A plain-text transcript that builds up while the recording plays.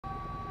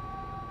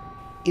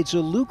It's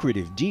a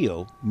lucrative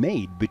deal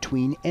made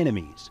between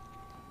enemies.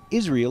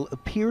 Israel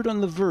appeared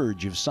on the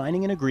verge of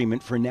signing an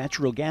agreement for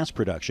natural gas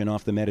production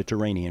off the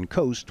Mediterranean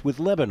coast with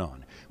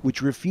Lebanon,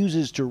 which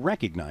refuses to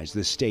recognize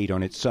the state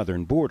on its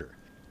southern border.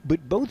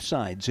 But both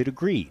sides had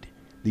agreed.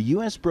 The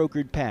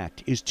U.S.-brokered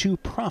pact is too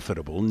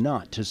profitable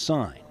not to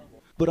sign.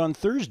 But on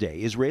Thursday,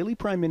 Israeli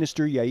Prime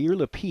Minister Yair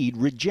Lapid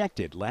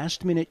rejected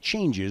last-minute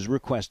changes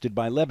requested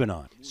by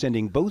Lebanon,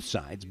 sending both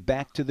sides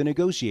back to the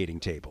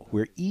negotiating table,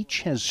 where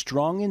each has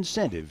strong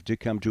incentive to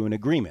come to an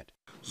agreement.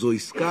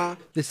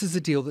 This is a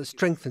deal that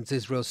strengthens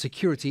Israel's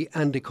security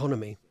and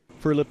economy.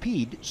 For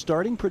Lapid,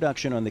 starting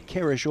production on the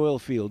Karish oil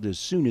field as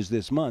soon as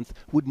this month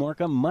would mark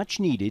a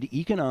much-needed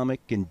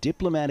economic and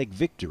diplomatic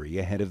victory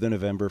ahead of the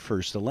November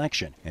 1st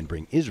election and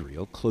bring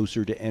Israel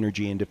closer to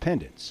energy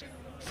independence.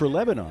 For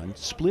Lebanon,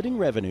 splitting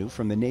revenue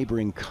from the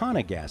neighboring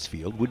Kana gas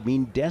field would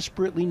mean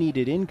desperately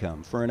needed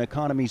income for an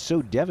economy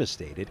so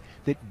devastated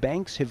that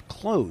banks have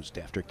closed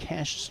after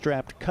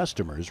cash-strapped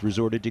customers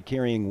resorted to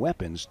carrying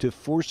weapons to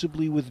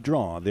forcibly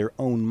withdraw their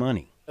own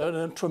money.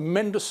 A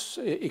tremendous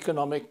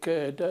economic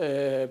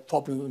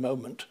problem at the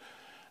moment,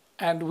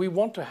 and we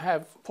want to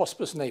have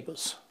prosperous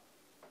neighbours,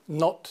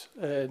 not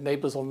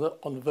neighbours on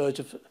the verge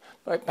of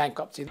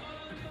bankruptcy.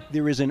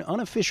 There is an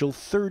unofficial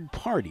third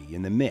party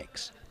in the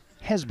mix.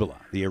 Hezbollah,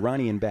 the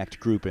Iranian-backed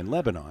group in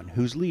Lebanon,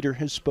 whose leader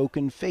has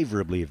spoken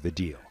favorably of the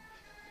deal.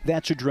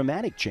 That's a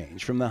dramatic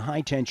change from the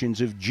high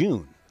tensions of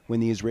June, when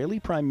the Israeli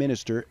Prime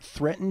Minister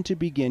threatened to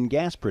begin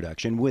gas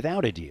production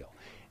without a deal,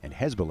 and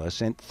Hezbollah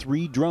sent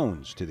 3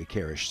 drones to the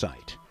Karish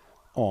site,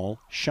 all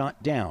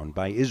shot down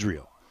by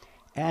Israel,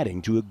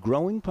 adding to a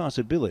growing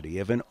possibility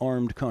of an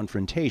armed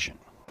confrontation.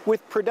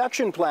 With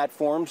production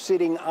platforms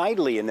sitting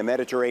idly in the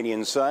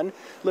Mediterranean sun,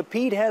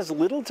 Lapid has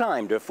little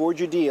time to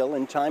forge a deal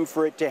in time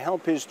for it to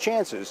help his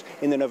chances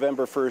in the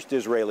November 1st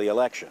Israeli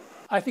election.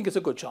 I think it's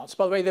a good chance.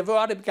 By the way, they've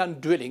already begun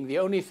drilling. The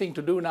only thing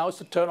to do now is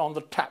to turn on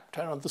the tap,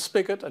 turn on the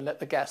spigot and let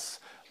the gas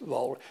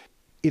roll.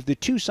 If the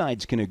two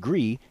sides can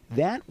agree,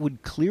 that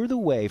would clear the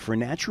way for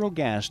natural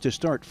gas to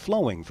start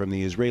flowing from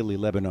the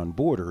Israeli-Lebanon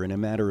border in a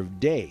matter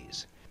of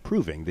days,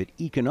 proving that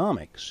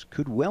economics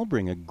could well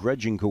bring a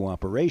grudging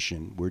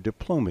cooperation where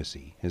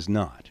diplomacy has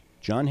not.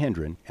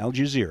 Hendren, Al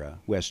Jazeera,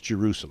 West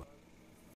Jerusalem.